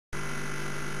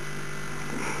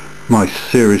my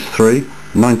Series 3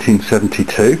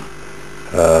 1972,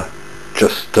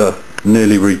 just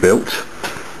nearly rebuilt,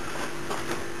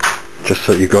 just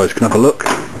so you guys can have a look.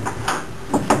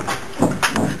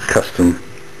 Custom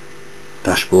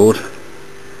dashboard.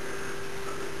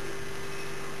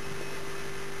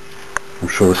 I'm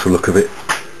sure this will look a bit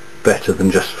better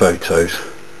than just photos.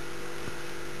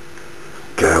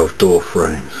 Gale door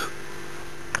frames.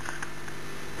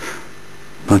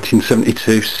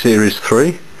 1972 Series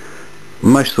 3,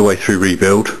 most of the way through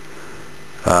rebuild.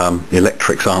 The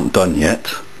electrics aren't done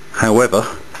yet. However,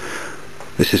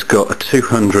 this has got a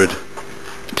 200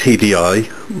 TDI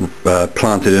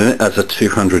planted in it as a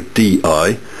 200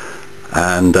 DI,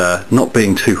 and not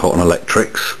being too hot on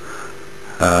electrics,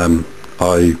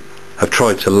 I have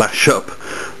tried to lash up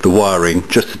the wiring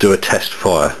just to do a test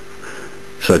fire.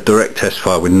 So direct test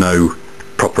fire with no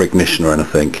proper ignition or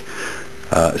anything.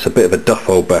 It's a bit of a duff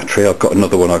old battery. I've got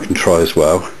another one I can try as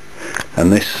well,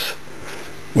 and this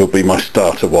will be my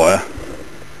starter wire.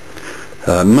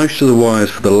 Most of the wires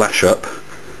for the lash up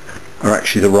are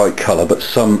actually the right colour, but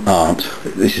some aren't.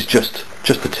 This is just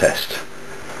a test,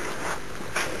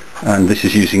 and this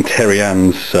is using Terry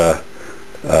Ann's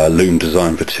loom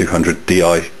design for 200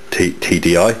 DI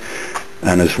TDI,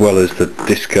 and as well as the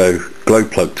Disco glow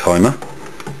plug timer.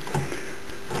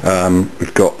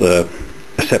 We've got a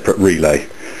separate relay.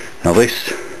 Now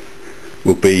this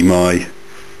will be my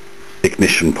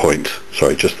ignition point.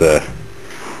 Sorry, just there.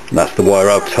 And that's the wire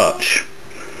I'll touch.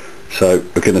 So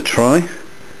we're going to try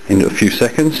in a few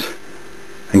seconds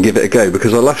and give it a go,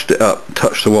 because I lashed it up,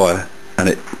 touched the wire, and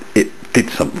it did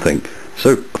something.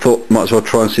 So I thought might as well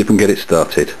try and see if we can get it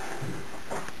started.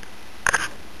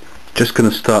 Just going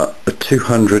to start a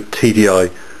 200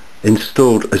 TDI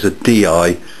installed as a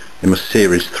DI in my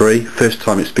Series 3. First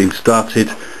time it's been started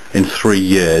in 3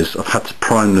 years. I've had to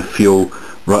prime the fuel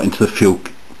right into the fuel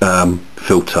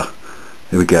filter.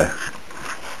 Here we go.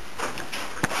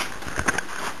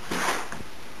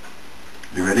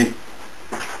 You ready?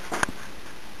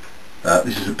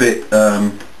 This is a bit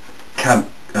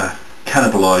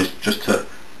cannibalised just to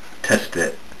test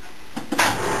it.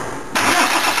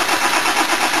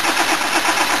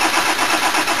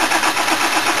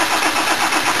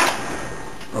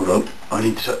 Hold on, I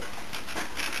need to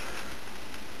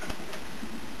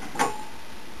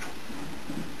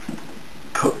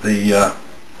put the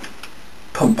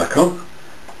pump back on.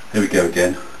 Here we go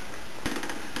again.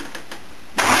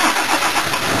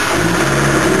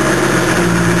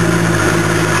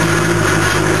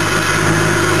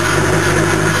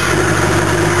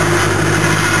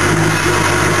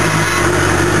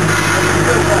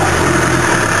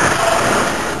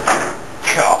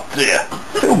 God dear,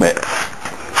 film it.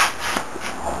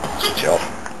 Switch off.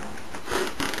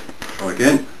 Try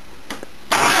again.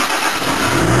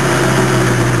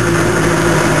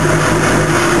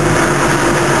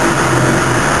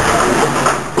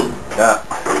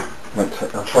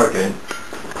 I'll try again.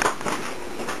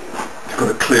 It's got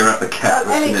to clear out the cat,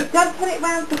 Ellie, isn't it? don't put it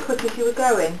round so quick as you were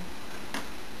going.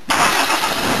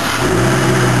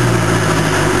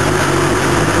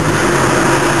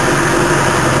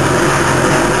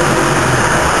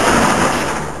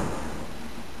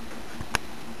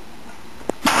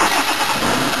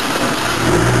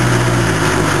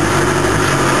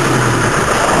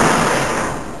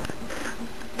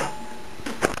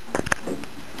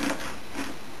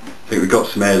 I think we've got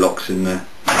some airlocks in there.